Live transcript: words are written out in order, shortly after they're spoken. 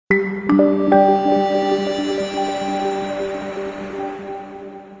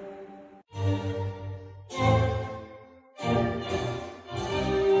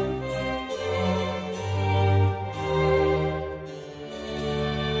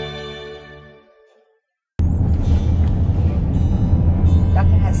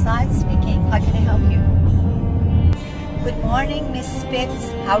Hassad speaking. How can I help you? Good morning, Miss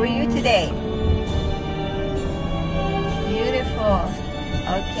Spitz. How are you today? Beautiful.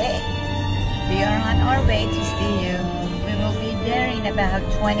 Okay. We are on our way to see you. We will be there in about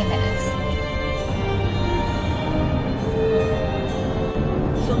 20 minutes.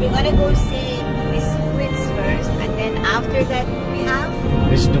 So we're gonna go see Miss Spitz first, and then after that we have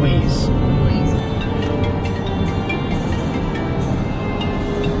Miss Louise.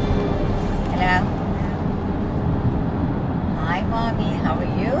 Hello. Hi, Mommy. How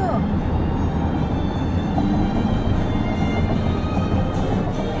are you?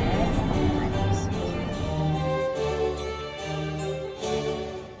 Yes. My name is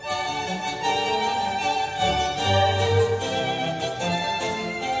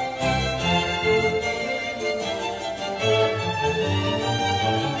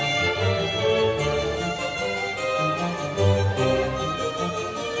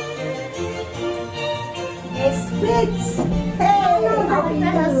Spitz. Hey, how are you?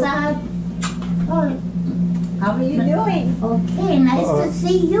 How are you doing? Okay, nice to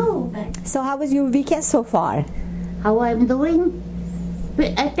see you. So how was your weekend so far? How I'm doing?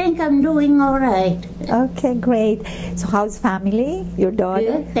 I think I'm doing all right. Okay, great. So how's family? Your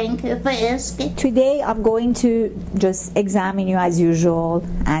daughter? Good, thank you for asking. Today I'm going to just examine you as usual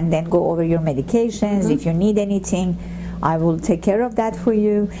and then go over your medications. If you need anything, I will take care of that for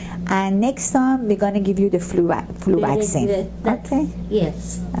you. And next time we're going to give you the flu vaccine. Okay?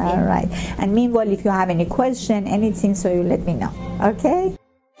 Yes. All right. And meanwhile, if you have any question, anything, so you let me know. Okay?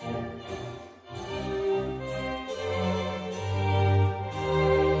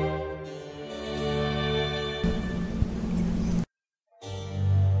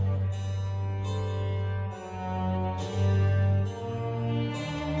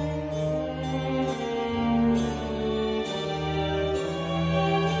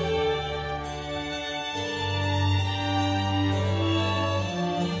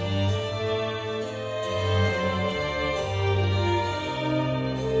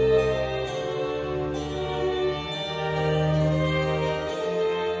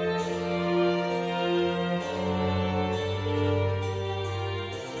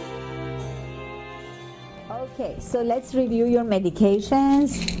 Okay, so let's review your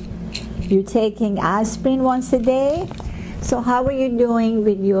medications. You're taking aspirin once a day. So how are you doing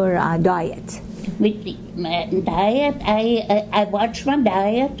with your diet? With my diet, I watch my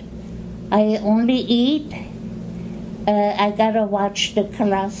diet. I only eat. I gotta watch the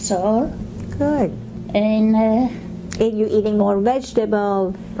cholesterol. Good. And You're eating more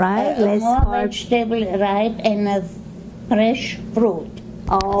vegetable, right? Less more carbs. vegetable, right? And fresh fruit.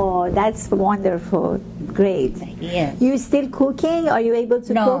 Oh, that's wonderful. Great. Yes. You still cooking? Are you able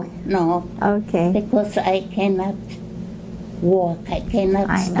to cook? No, Okay. because I cannot walk. I cannot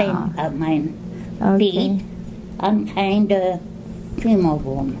I stand know. on my Okay. feet. I'm kind of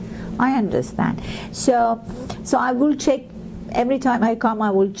woman. I understand. So I will check every time I come.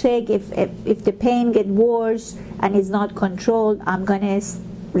 I will check if the pain get worse and is not controlled. I'm gonna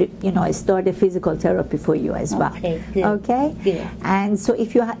start a physical therapy for you as well. Okay, good. Okay. Good. And so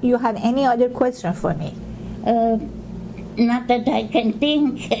if you have any other question for me, Not that I can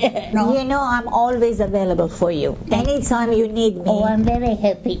think. No. you know I'm always available for you. Anytime you need me. Oh, I'm very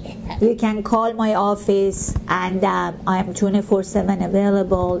happy. You can call my office, and I'm 24/7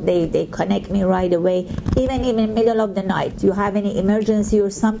 available. They connect me right away, even in the middle of the night. You have any emergency or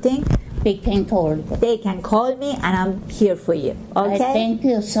something, They can call. they can call me, and I'm here for you. I Okay? thank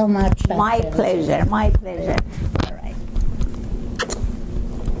you so much. My Dr. pleasure. My pleasure. All right.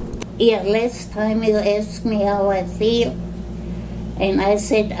 Yeah, last time you asked me how I feel, and I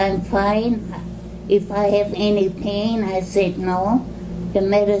said I'm fine. If I have any pain, I said no. The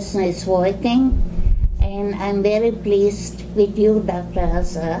medicine is working, and I'm very pleased with you, Dr.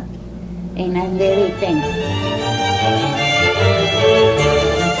 Hassad, and I'm very thankful.